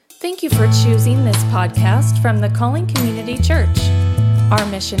Thank you for choosing this podcast from the Calling Community Church. Our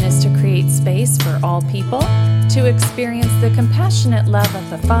mission is to create space for all people to experience the compassionate love of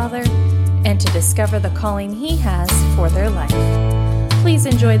the Father and to discover the calling He has for their life. Please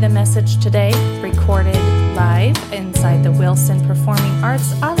enjoy the message today, recorded live inside the Wilson Performing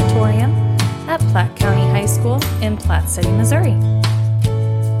Arts Auditorium at Platte County High School in Platte City, Missouri.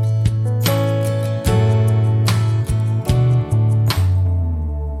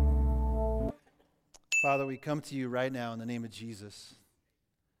 Father, we come to you right now in the name of Jesus.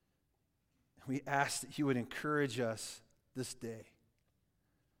 We ask that you would encourage us this day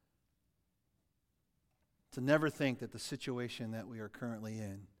to never think that the situation that we are currently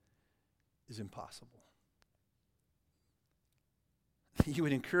in is impossible. You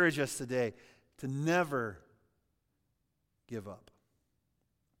would encourage us today to never give up.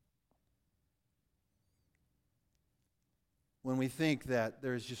 When we think that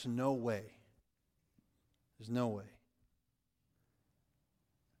there is just no way, there's no way.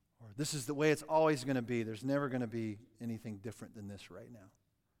 Or this is the way it's always going to be. There's never going to be anything different than this right now.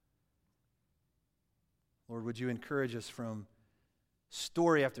 Lord, would you encourage us from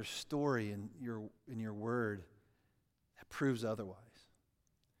story after story in your word that proves otherwise?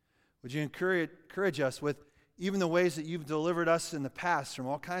 Would you encourage us with even the ways that you've delivered us in the past from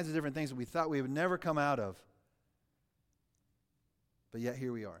all kinds of different things that we thought we would never come out of, but yet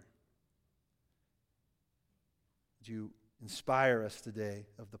here we are. Would you inspire us today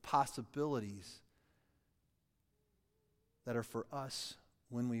of the possibilities that are for us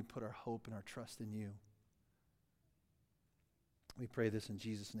when we put our hope and our trust in you? We pray this in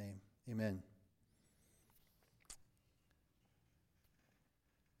Jesus' name. Amen.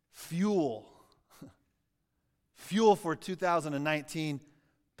 Fuel. Fuel for 2019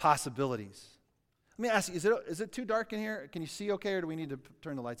 possibilities. Let me ask you, is it too dark in here? Can you see okay, or do we need to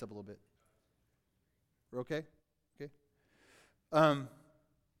turn the lights up a little bit? We're okay? Do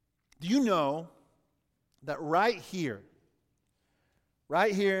you know that right here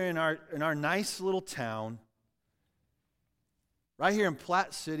in our nice little town, right here in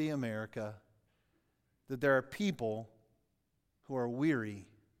Platte City, America, that there are people who are weary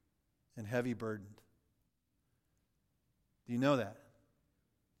and heavy burdened? Do you know that?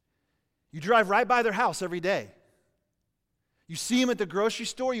 You drive right by their house every day. You see them at the grocery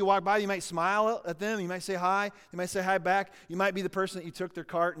store, you walk by, you might smile at them, you might say hi, you might say hi back. You might be the person that you took their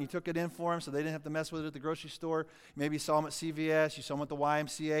cart and you took it in for them so they didn't have to mess with it at the grocery store. Maybe you saw them at CVS, you saw them at the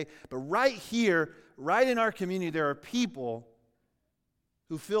YMCA. But right here, right in our community, there are people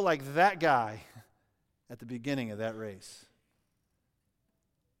who feel like that guy at the beginning of that race.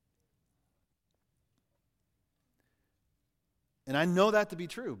 And I know that to be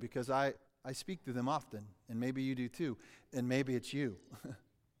true because I speak to them often, and maybe you do too, and maybe it's you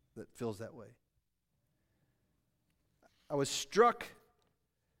that feels that way. I was struck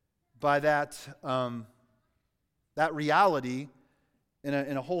by that reality in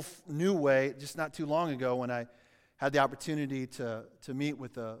a whole new way just not too long ago when I had the opportunity to meet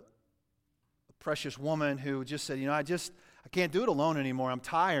with a precious woman who just said, I can't do it alone anymore. I'm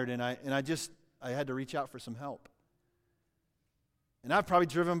tired, and I had to reach out for some help. And I've probably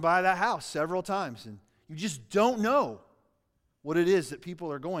driven by that house several times, and you just don't know what it is that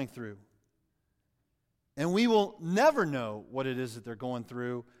people are going through. And we will never know what it is that they're going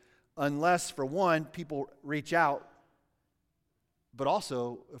through unless, for one, people reach out, but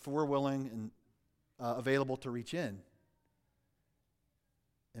also if we're willing and available to reach in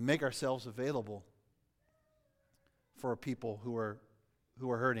and make ourselves available for people who are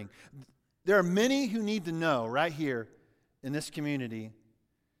hurting. There are many who need to know right here in this community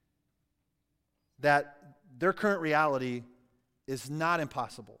that their current reality is not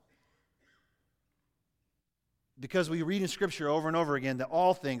impossible. Because we read in Scripture over and over again that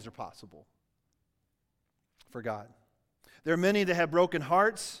all things are possible for God. There are many that have broken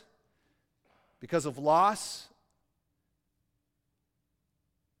hearts because of loss.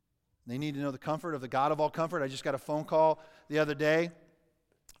 They need to know the comfort of the God of all comfort. I just got a phone call the other day.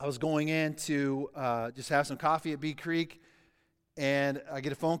 I was going in to just have some coffee at Bee Creek, and I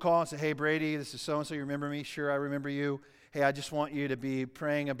get a phone call and say, "Hey, Brady, this is so-and-so. You remember me?" "Sure, I remember you. Hey, I just want you to be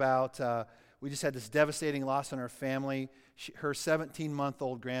praying about, we just had this devastating loss in our family. Her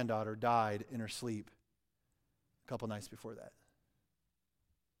 17-month-old granddaughter died in her sleep a couple nights before that."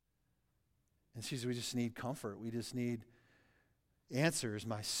 And she said, "We just need comfort. We just need answers.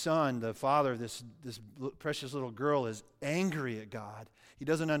 My son, the father of this precious little girl, is angry at God. He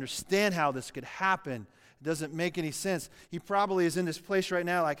doesn't understand how this could happen. It doesn't make any sense. He probably is in this place right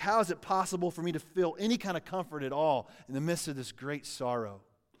now like, how is it possible for me to feel any kind of comfort at all in the midst of this great sorrow?"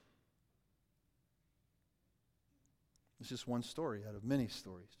 It's just one story out of many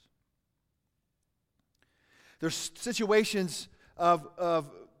stories. There's situations of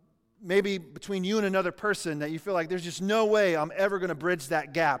maybe between you and another person that you feel like there's just no way I'm ever going to bridge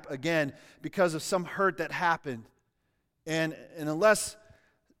that gap again because of some hurt that happened. And unless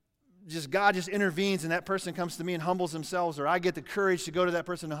God just intervenes and that person comes to me and humbles themselves, or I get the courage to go to that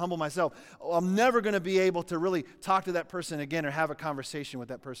person and humble myself, I'm never going to be able to really talk to that person again or have a conversation with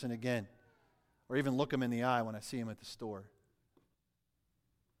that person again, or even look them in the eye when I see them at the store.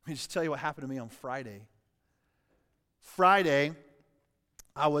 Let me just tell you what happened to me on Friday. Friday,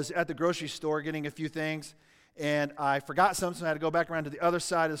 I was at the grocery store getting a few things, and I forgot something, so I had to go back around to the other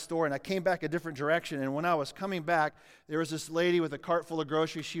side of the store, and I came back a different direction, and when I was coming back, there was this lady with a cart full of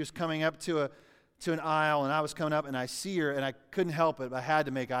groceries. She was coming up to an aisle, and I was coming up, and I see her, and I couldn't help it, but I had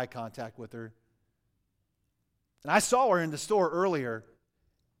to make eye contact with her. And I saw her in the store earlier,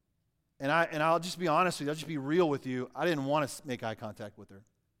 and I'll just be honest with you, I'll just be real with you, I didn't want to make eye contact with her.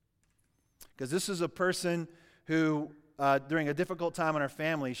 Because this is a person who, during a difficult time in our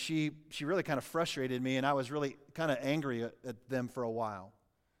family, she really kind of frustrated me, and I was really kind of angry at them for a while.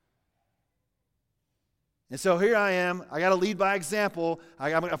 And so here I am. I got to lead by example.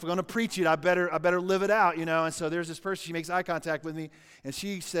 If I'm going to preach it, I better live it out, you know. And so there's this person. She makes eye contact with me, and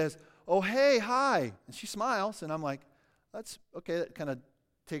she says, "Oh, hey, hi," and she smiles, and I'm like, "That's okay." That kind of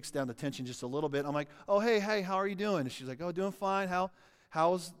takes down the tension just a little bit. I'm like, "Oh, hey, how are you doing?" And she's like, "Oh, doing fine.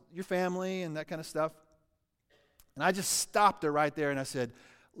 How's your family?" and that kind of stuff. And I just stopped her right there and I said,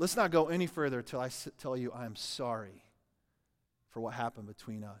 let's not go any further until I tell you I'm sorry for what happened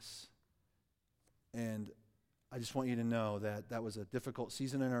between us. And I just want you to know that was a difficult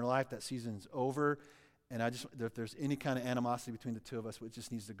season in our life. That season's over. And if there's any kind of animosity between the two of us, it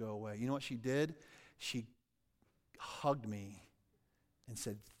just needs to go away. You know what she did? She hugged me and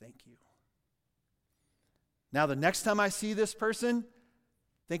said, thank you. Now, the next time I see this person,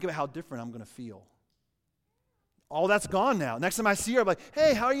 think about how different I'm going to feel. All that's gone now. Next time I see her, I'm like,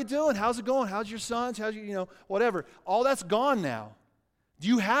 hey, how are you doing? How's it going? How's your sons? How's your, whatever. All that's gone now. Do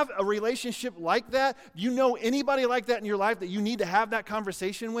you have a relationship like that? Do you know anybody like that in your life that you need to have that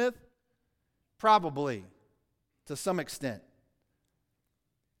conversation with? Probably, to some extent.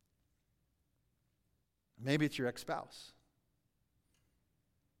 Maybe it's your ex-spouse.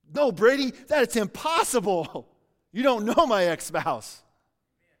 No, Brady, that's impossible. You don't know my ex-spouse.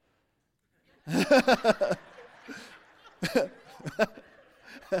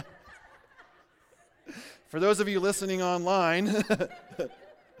 For those of you listening online,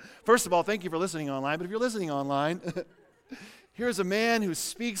 first of all, thank you for listening online, but if you're listening online, here's a man who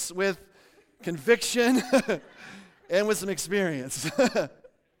speaks with conviction and with some experience. Can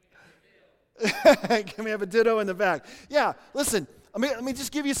we have a ditto in the back? Yeah, listen, let me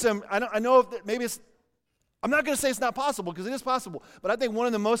just give you some, I know that maybe it's, I'm not going to say it's not possible because it is possible, but I think one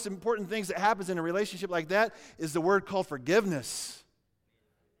of the most important things that happens in a relationship like that is the word called forgiveness.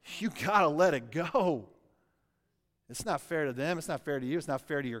 You got to let it go. It's not fair to them. It's not fair to you. It's not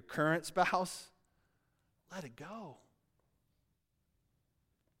fair to your current spouse. Let it go.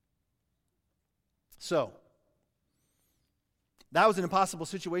 So, that was an impossible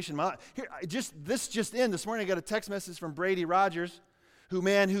situation. This morning I got a text message from Brady Rogers, who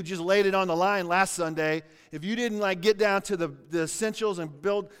just laid it on the line last Sunday. If you didn't get down to the essentials and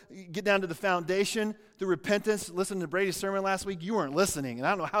get down to the foundation through repentance, listen to Brady's sermon last week, you weren't listening. And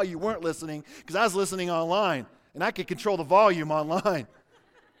I don't know how you weren't listening because I was listening online. And I could control the volume online.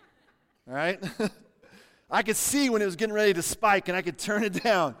 All right? I could see when it was getting ready to spike and I could turn it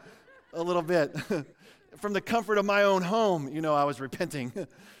down a little bit. From the comfort of my own home, I was repenting.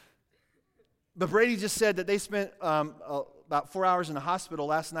 But Brady just said that they spent about 4 hours in the hospital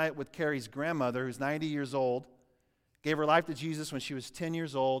last night with Carrie's grandmother, who's 90 years old, gave her life to Jesus when she was 10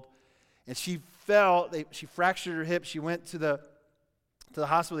 years old, and she she fractured her hip. She went to the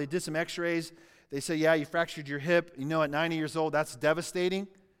hospital. They did some x-rays. They said, yeah, you fractured your hip. At 90 years old, that's devastating.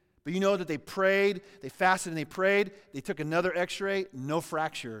 But you know that they prayed, they fasted and they prayed. They took another x-ray, no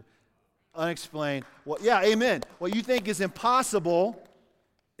fracture. Unexplained. Well, yeah, amen. What you think is impossible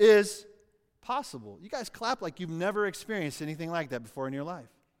is possible. You guys clap like you've never experienced anything like that before in your life.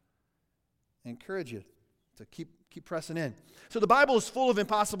 I encourage you to keep pressing in. So the Bible is full of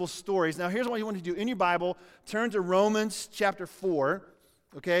impossible stories. Now here's what you want to do. In your Bible, turn to Romans chapter 4,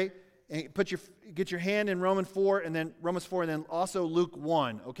 okay? And get your hand in Romans 4 and then Romans 4 and then also Luke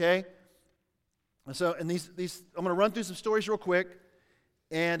 1, okay? And these I'm going to run through some stories real quick.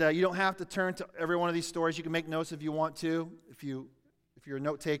 And you don't have to turn to every one of these stories. You can make notes if you want to, if you're a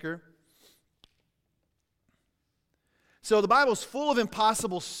note taker. So the Bible is full of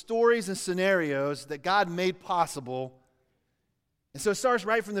impossible stories and scenarios that God made possible And so it starts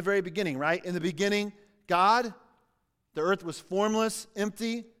right from the very beginning, right? In the beginning, God, the earth was formless,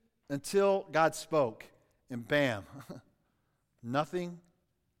 empty, until God spoke. And bam, nothing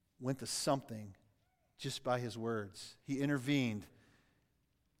went to something just by his words. He intervened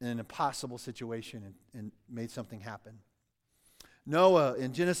in an impossible situation and made something happen. Noah,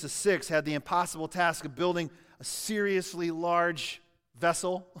 in Genesis 6, had the impossible task of building a seriously large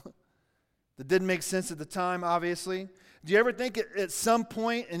vessel that didn't make sense at the time, obviously. Do you ever think at some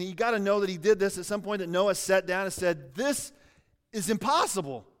point, and you got to know that he did this at some point, that Noah sat down and said, this is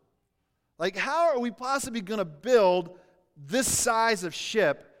impossible. Like, how are we possibly going to build this size of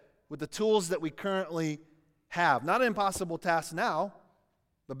ship with the tools that we currently have? Not an impossible task now,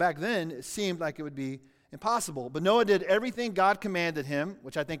 but back then it seemed like it would be impossible. But Noah did everything God commanded him,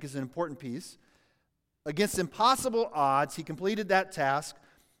 which I think is an important piece. Against impossible odds, he completed that task.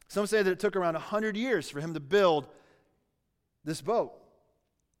 Some say that it took around 100 years for him to build this boat.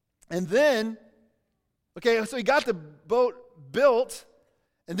 And then, okay, so he got the boat built,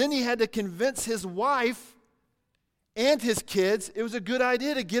 and then he had to convince his wife and his kids it was a good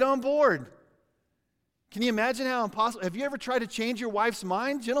idea to get on board. Can you imagine how impossible? Have you ever tried to change your wife's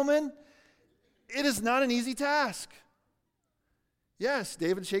mind, gentlemen? It is not an easy task. Yes,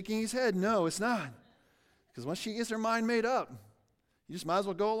 David's shaking his head. No, it's not. Because once she gets her mind made up, you just might as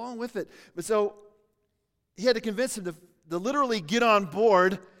well go along with it. But so he had to convince him to literally get on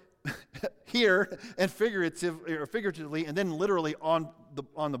board here and figuratively, and then literally on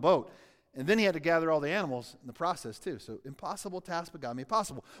the boat. And then he had to gather all the animals in the process too. So impossible task, but God made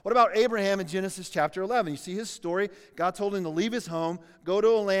possible. What about Abraham in Genesis chapter 11? You see his story. God told him to leave his home, go to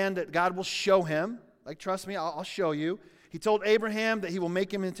a land that God will show him. Like, trust me, I'll show you. He told Abraham that he will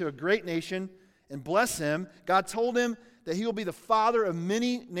make him into a great nation and bless him. God told him that he will be the father of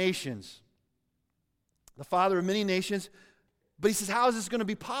many nations. The father of many nations. But he says, how is this going to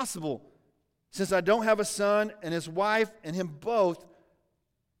be possible? Since I don't have a son, and his wife and him both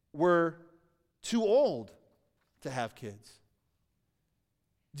were too old to have kids.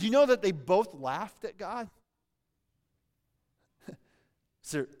 Do you know that they both laughed at God?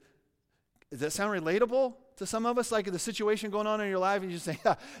 Does that sound relatable to some of us? Like the situation going on in your life, and you just say,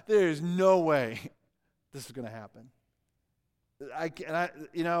 there is no way this is going to happen.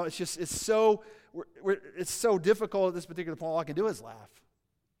 It's so difficult at this particular point. All I can do is laugh,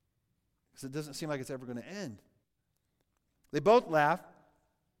 because it doesn't seem like it's ever going to end. They both laughed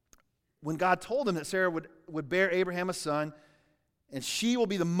when God told them that Sarah would bear Abraham a son, and she will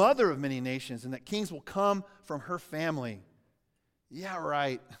be the mother of many nations, and that kings will come from her family. Yeah,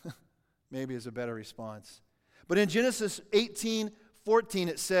 right. Maybe is a better response. But in Genesis 18:14,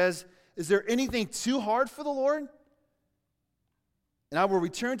 it says, is there anything too hard for the Lord? And I will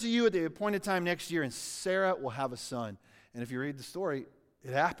return to you at the appointed time next year, and Sarah will have a son. And if you read the story,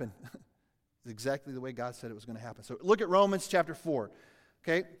 it happened. It's exactly the way God said it was going to happen. So look at Romans chapter 4.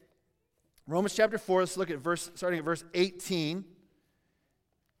 Okay? Romans chapter 4, let's look at starting at verse 18.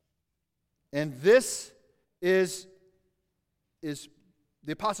 And this is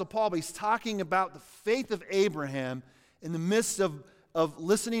the Apostle Paul, but he's talking about the faith of Abraham in the midst of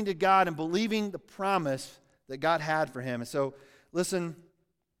listening to God and believing the promise that God had for him. And so listen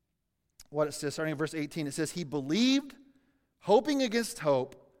what it says, starting at verse 18. It says, he believed, hoping against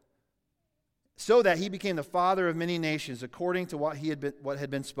hope, so that he became the father of many nations, according to what had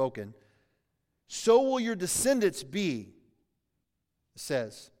been spoken. So will your descendants be, it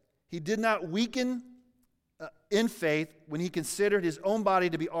says. He did not weaken in faith when he considered his own body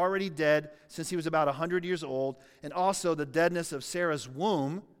to be already dead, since he was about 100 years old, and also the deadness of Sarah's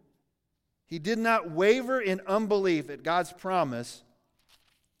womb. He did not waver in unbelief at God's promise,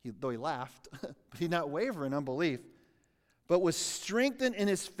 though he laughed, but he did not waver in unbelief, but was strengthened in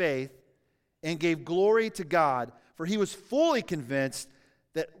his faith and gave glory to God, for he was fully convinced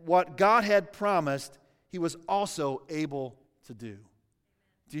that what God had promised, he was also able to do.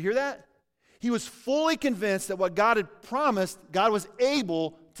 Do you hear that? He was fully convinced that what God had promised, God was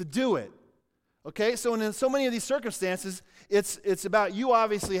able to do it. Okay, so in so many of these circumstances, it's about you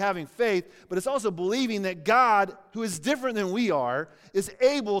obviously having faith, but it's also believing that God, who is different than we are, is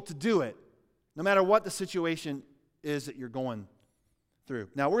able to do it, no matter what the situation is that you're going through.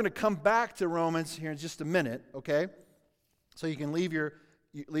 Now, we're going to come back to Romans here in just a minute, okay? So you can leave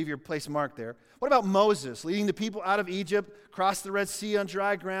your place marked there. What about Moses leading the people out of Egypt, cross the Red Sea on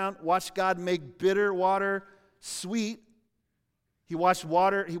dry ground, watch God make bitter water sweet? He watched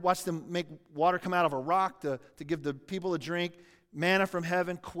them make water come out of a rock to give the people a drink, manna from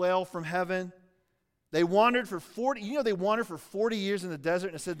heaven, quail from heaven. They wandered for 40 years in the desert,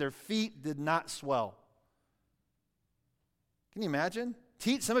 and it said their feet did not swell. Can you imagine?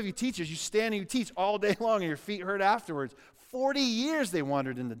 Some of you teachers, you stand and you teach all day long and your feet hurt afterwards. 40 years they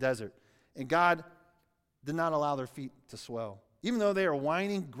wandered in the desert, and God did not allow their feet to swell. Even though they are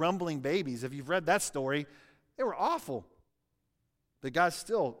whining, grumbling babies, if you've read that story, they were awful. But God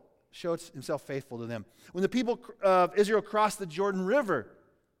still showed himself faithful to them. When the people of Israel crossed the Jordan River,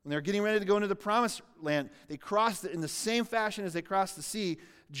 when they were getting ready to go into the promised land, they crossed it in the same fashion as they crossed the sea.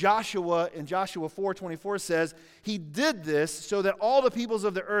 Joshua in Joshua 4:24 says, he did this so that all the peoples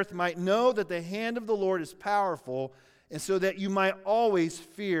of the earth might know that the hand of the Lord is powerful, and so that you might always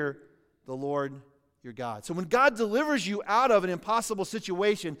fear the Lord your God. So when God delivers you out of an impossible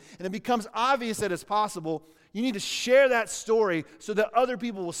situation and it becomes obvious that it's possible, you need to share that story so that other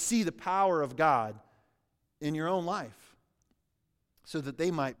people will see the power of God in your own life, so that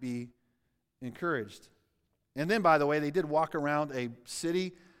they might be encouraged. And then, by the way, they did walk around a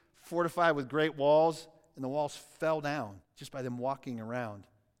city fortified with great walls, and the walls fell down just by them walking around.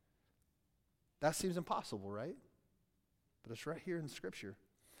 That seems impossible, right? But it's right here in Scripture.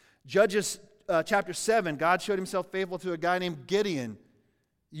 Judges chapter 7, God showed himself faithful to a guy named Gideon.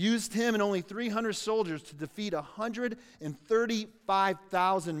 Used him and only 300 soldiers to defeat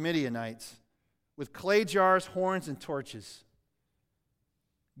 135,000 Midianites with clay jars, horns, and torches.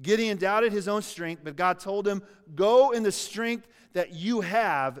 Gideon doubted his own strength, but God told him, go in the strength that you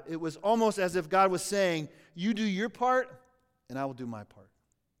have. It was almost as if God was saying, you do your part, and I will do my part.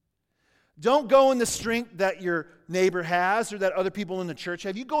 Don't go in the strength that your neighbor has or that other people in the church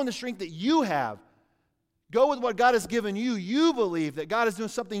have. You go in the strength that you have. Go with what God has given you. You believe that God is doing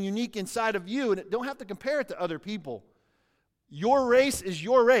something unique inside of you, and don't have to compare it to other people. Your race is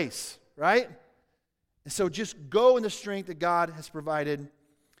your race, right? And so just go in the strength that God has provided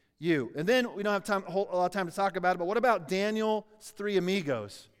you. And then we don't have a lot of time to talk about it, but what about Daniel's three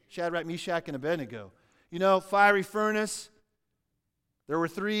amigos, Shadrach, Meshach, and Abednego? You know, fiery furnace. There were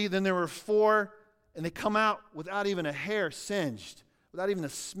 3, then there were 4, and they come out without even a hair singed, without even the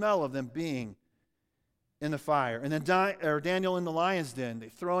smell of them being in the fire. And then Daniel in the lion's den, they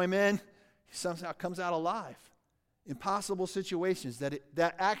throw him in, he somehow comes out alive. Impossible situations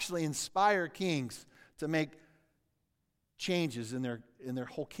that actually inspire kings to make changes in their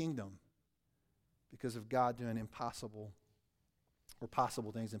whole kingdom because of God doing impossible or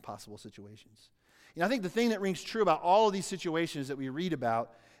possible things in possible situations. You know, I think the thing that rings true about all of these situations that we read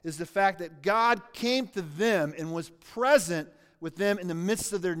about is the fact that God came to them and was present with them in the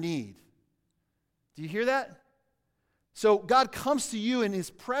midst of their need. Do you hear that? So God comes to you and is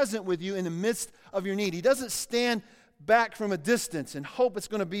present with you in the midst of your need. He doesn't stand back from a distance and hope it's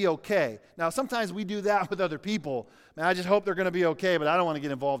going to be okay. Now, sometimes we do that with other people. Man, I just hope they're going to be okay, but I don't want to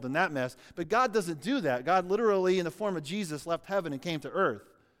get involved in that mess. But God doesn't do that. God literally, in the form of Jesus, left heaven and came to earth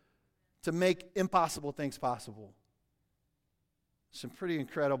to make impossible things possible. Some pretty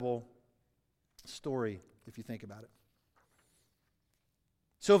incredible story if you think about it.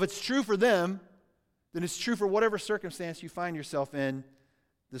 So if it's true for them, then it's true for whatever circumstance you find yourself in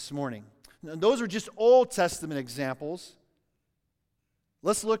this morning. Now, those are just Old Testament examples.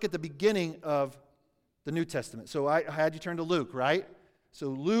 Let's look at the beginning of the New Testament. So I had you turn to Luke, right? So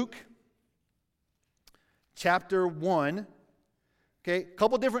Luke chapter 1. Okay, a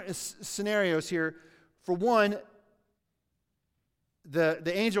couple different scenarios here. For one,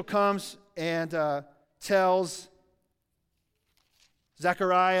 the angel comes and tells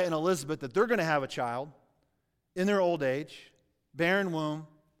Zechariah and Elizabeth that they're going to have a child in their old age, barren womb.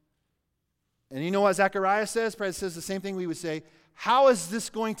 And you know what Zechariah says? Probably says the same thing we would say. How is this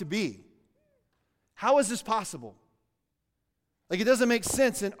going to be? How is this possible? Like, it doesn't make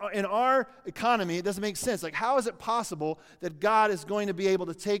sense. In our economy, it doesn't make sense. Like, how is it possible that God is going to be able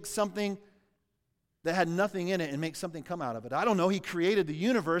to take something that had nothing in it and make something come out of it? I don't know. He created the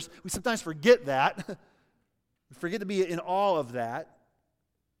universe. We sometimes forget that. We forget to be in awe of that.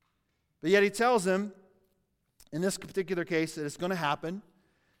 But yet he tells them, in this particular case, that it's going to happen.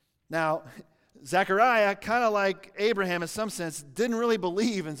 Now, Zechariah, kind of like Abraham in some sense, didn't really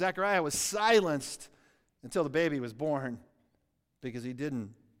believe, and Zechariah was silenced until the baby was born because he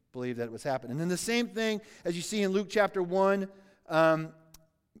didn't believe that it was happening. And then the same thing as you see in Luke chapter 1,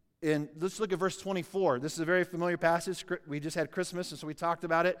 let's look at verse 24. This is a very familiar passage. We just had Christmas, and so we talked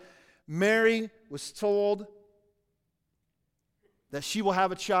about it. Mary was told that she will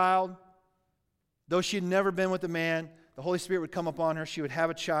have a child. Though she had never been with a man, the Holy Spirit would come upon her. She would have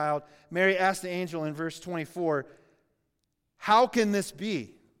a child. Mary asked the angel in verse 24, how can this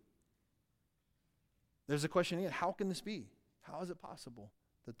be? There's a question again. How can this be? How is it possible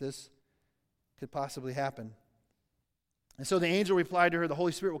that this could possibly happen? And so the angel replied to her, the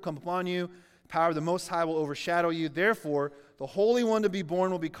Holy Spirit will come upon you. power of the Most High will overshadow you. Therefore, the Holy One to be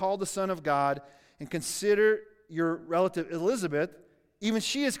born will be called the Son of God. And consider your relative Elizabeth. Even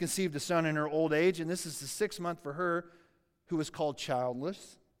she has conceived a son in her old age, and this is the 6th month for her, who is called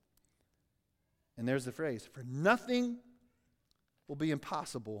childless. And there's the phrase, for nothing will be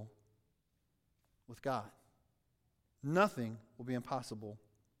impossible with God. Nothing will be impossible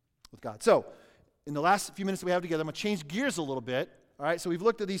with God. So, in the last few minutes that we have together, I'm going to change gears a little bit. All right, so we've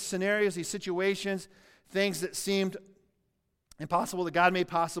looked at these scenarios, these situations, things that seemed impossible that God made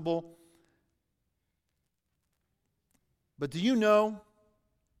possible. But do you know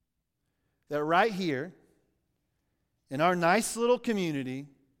that right here, in our nice little community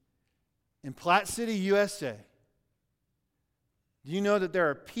in Platte City, USA, do you know that there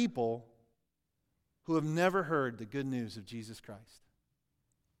are people who have never heard the good news of Jesus Christ?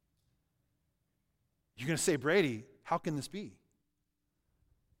 You're going to say, Brady, how can this be?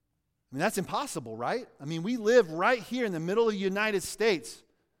 I mean, that's impossible, right? I mean, we live right here in the middle of the United States.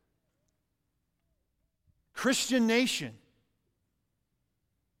 Christian nation.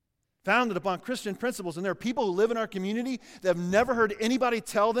 Founded upon Christian principles, and there are people who live in our community that have never heard anybody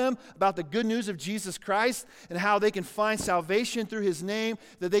tell them about the good news of Jesus Christ and how they can find salvation through His name,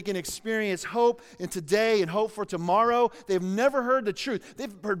 that they can experience hope in today and hope for tomorrow. They've never heard the truth.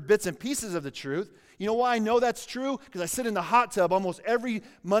 They've heard bits and pieces of the truth. You know why I know that's true? Because I sit in the hot tub almost every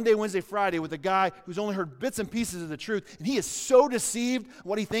Monday, Wednesday, Friday with a guy who's only heard bits and pieces of the truth, and he is so deceived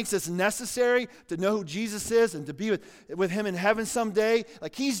what he thinks is necessary to know who Jesus is and to be with Him in heaven someday.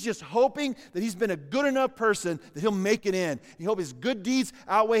 Like he's just hoping that he's been a good enough person that he'll make it in. He hopes his good deeds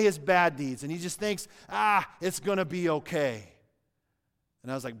outweigh his bad deeds, and he just thinks, it's going to be okay.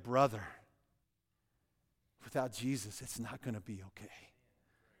 And I was like, brother, without Jesus, it's not going to be okay.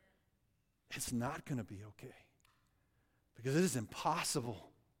 It's not going to be okay. Because it is impossible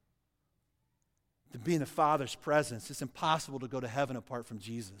to be in the Father's presence. It's impossible to go to heaven apart from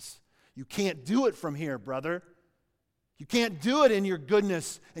Jesus. You can't do it from here, brother. You can't do it in your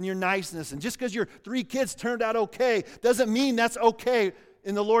goodness and your niceness. And just because your 3 kids turned out okay doesn't mean that's okay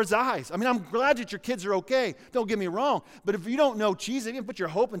in the Lord's eyes. I mean, I'm glad that your kids are okay. Don't get me wrong. But if you don't know Jesus, if you put your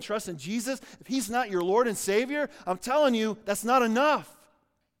hope and trust in Jesus, if He's not your Lord and Savior, I'm telling you, that's not enough.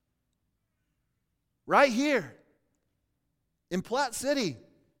 Right here in Platte City,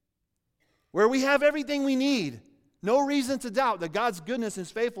 where we have everything we need, no reason to doubt that God's goodness and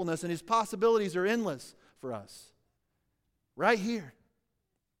His faithfulness and His possibilities are endless for us. Right here.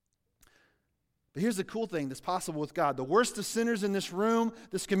 But here's the cool thing that's possible with God. The worst of sinners in this room,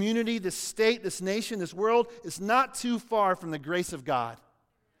 this community, this state, this nation, this world is not too far from the grace of God.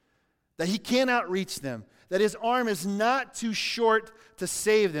 That He cannot reach them. That His arm is not too short to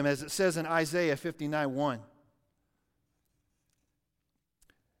save them, as it says in Isaiah 59:1.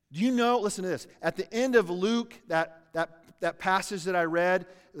 Do you know, listen to this, at the end of Luke, that passage that I read,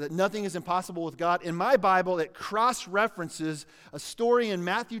 that nothing is impossible with God, in my Bible it cross-references a story in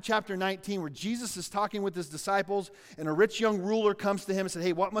Matthew chapter 19 where Jesus is talking with His disciples and a rich young ruler comes to Him and says,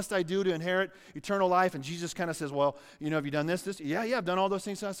 hey, what must I do to inherit eternal life? And Jesus kind of says, well, have you done this? Yeah, I've done all those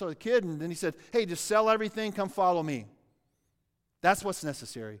things since I was a kid. And then He said, hey, just sell everything, come follow me. That's what's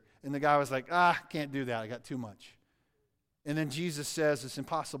necessary. And the guy was like, can't do that, I got too much. And then Jesus says it's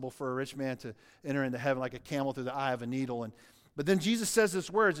impossible for a rich man to enter into heaven like a camel through the eye of a needle. But then Jesus says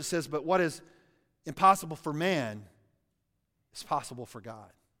these words. It says, but what is impossible for man is possible for God.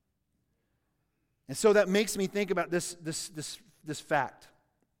 And so that makes me think about this fact.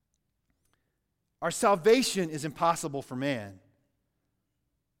 Our salvation is impossible for man.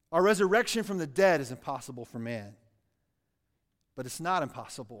 Our resurrection from the dead is impossible for man. But it's not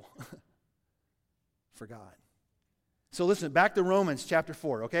impossible for God. So listen, back to Romans chapter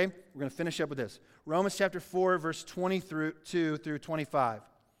 4, okay? We're going to finish up with this. Romans chapter 4, verse 22 through 25.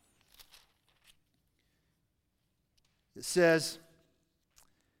 It says,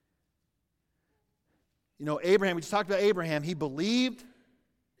 Abraham, we just talked about Abraham. He believed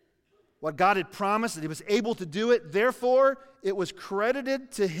what God had promised, that he was able to do it. Therefore, it was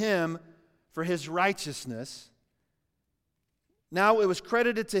credited to him for his righteousness. Now it was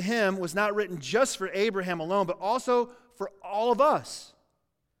credited to him, was not written just for Abraham alone, but also for all of us.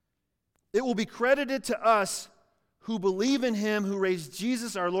 It will be credited to us who believe in Him who raised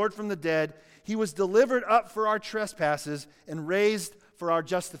Jesus our Lord from the dead. He was delivered up for our trespasses and raised for our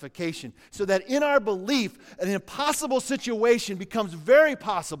justification. So that in our belief, an impossible situation becomes very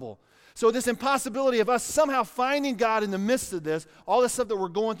possible. So this impossibility of us somehow finding God in the midst of this, all this stuff that we're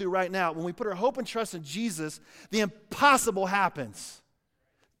going through right now, when we put our hope and trust in Jesus, the impossible happens.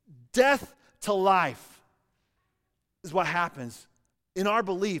 Death to life is what happens in our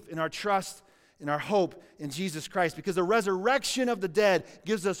belief, in our trust in our hope in Jesus Christ, because the resurrection of the dead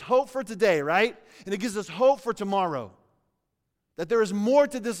gives us hope for today, right? And it gives us hope for tomorrow. That there is more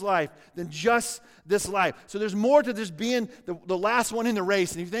to this life than just this life. So there's more to this being the last one in the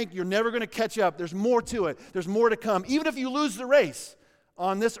race. And you think you're never going to catch up, there's more to it. There's more to come. Even if you lose the race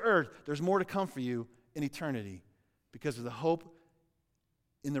on this earth, there's more to come for you in eternity because of the hope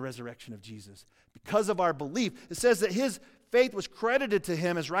in the resurrection of Jesus. Because of our belief. It says that his faith was credited to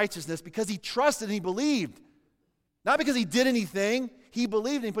him as righteousness because he trusted and he believed. Not because he did anything. He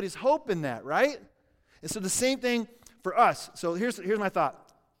believed and he put his hope in that, right? And so the same thing for us. So here's my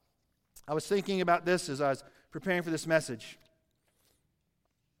thought. I was thinking about this as I was preparing for this message.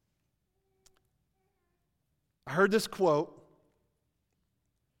 I heard this quote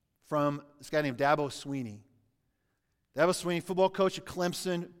from this guy named Dabo Swinney. Dabo Swinney, football coach at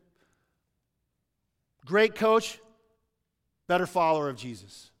Clemson. Great coach, better follower of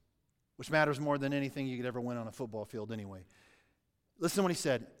Jesus, which matters more than anything you could ever win on a football field anyway. Listen to what he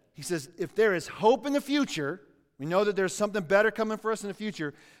said. He says, if there is hope in the future, we know that there's something better coming for us in the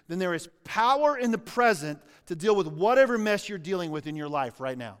future, then there is power in the present to deal with whatever mess you're dealing with in your life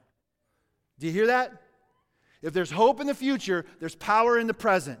right now. Do you hear that? If there's hope in the future, there's power in the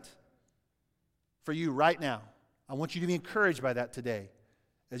present for you right now. I want you to be encouraged by that today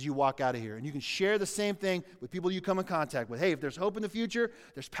as you walk out of here. And you can share the same thing with people you come in contact with. Hey, if there's hope in the future,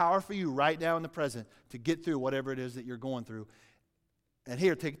 there's power for you right now in the present to get through whatever it is that you're going through. And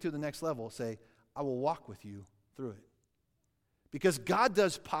here, take it to the next level. Say, I will walk with you through it. Because God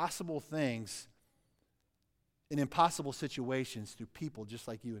does possible things in impossible situations through people just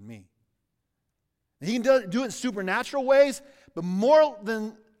like you and me. And he can do it in supernatural ways, but more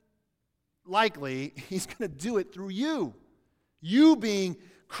than likely, he's going to do it through you. You being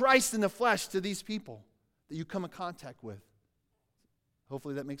Christ in the flesh to these people that you come in contact with.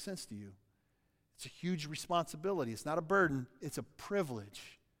 Hopefully that makes sense to you. It's a huge responsibility. It's not a burden. It's a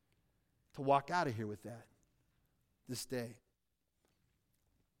privilege to walk out of here with that this day.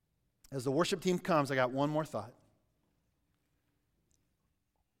 As the worship team comes, I got one more thought.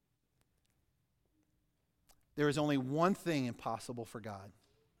 There is only one thing impossible for God.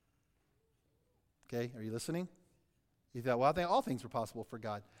 Okay, are you listening? You thought, well, I think all things are possible for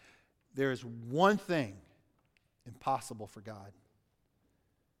God. There is one thing impossible for God.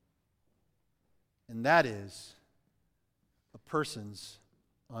 And that is a person's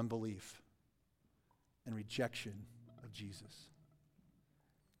unbelief and rejection of Jesus.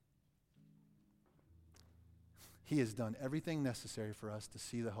 He has done everything necessary for us to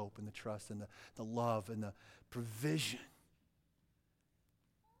see the hope and the trust and the love and the provision.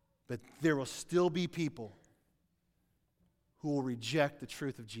 But there will still be people who will reject the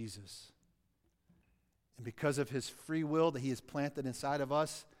truth of Jesus. And because of his free will that he has planted inside of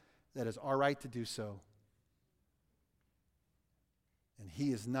us, that is our right to do so. And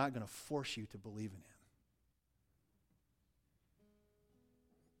he is not going to force you to believe in him.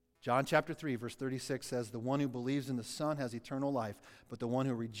 John chapter 3, verse 36 says, the one who believes in the Son has eternal life, but the one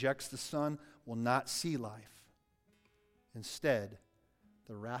who rejects the Son will not see life. Instead,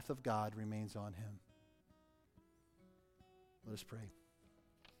 the wrath of God remains on him. Let us pray.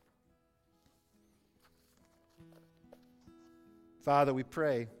 Father, we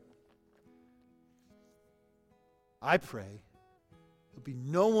pray. I pray there'll be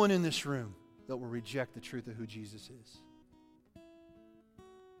no one in this room that will reject the truth of who Jesus is.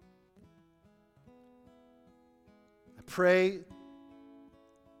 I pray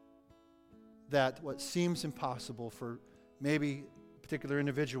that what seems impossible for maybe a particular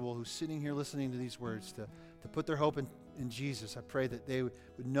individual who's sitting here listening to these words to put their hope in Jesus, I pray that they would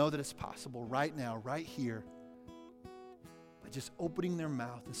know that it's possible right now, right here, by just opening their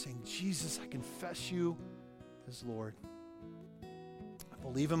mouth and saying, Jesus, I confess you as Lord. I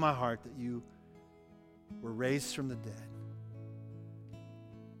believe in my heart that you were raised from the dead.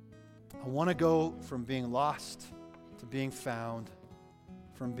 I want to go from being lost to being found,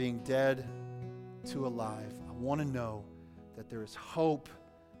 from being dead to alive. I want to know that there is hope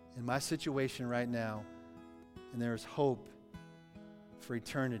in my situation right now, and there is hope for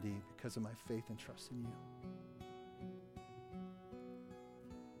eternity because of my faith and trust in you.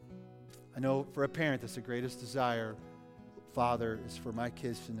 I know for a parent that's the greatest desire, Father, is for my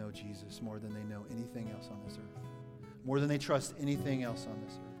kids to know Jesus more than they know anything else on this earth, more than they trust anything else on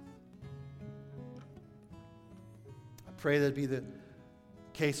this earth. I pray that'd be the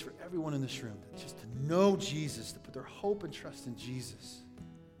case for everyone in this room, that just to know Jesus, to put their hope and trust in Jesus,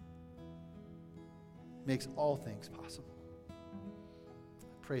 makes all things possible. I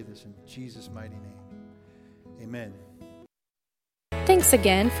pray this in Jesus' mighty name. Amen. Thanks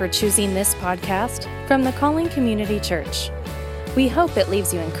again for choosing this podcast from the Calling Community Church. We hope it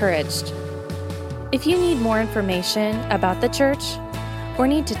leaves you encouraged. If you need more information about the church or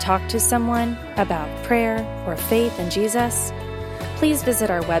need to talk to someone about prayer or faith in Jesus, please visit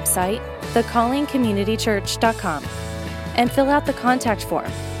our website, thecallingcommunitychurch.com, and fill out the contact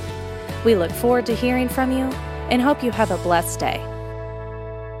form. We look forward to hearing from you and hope you have a blessed day.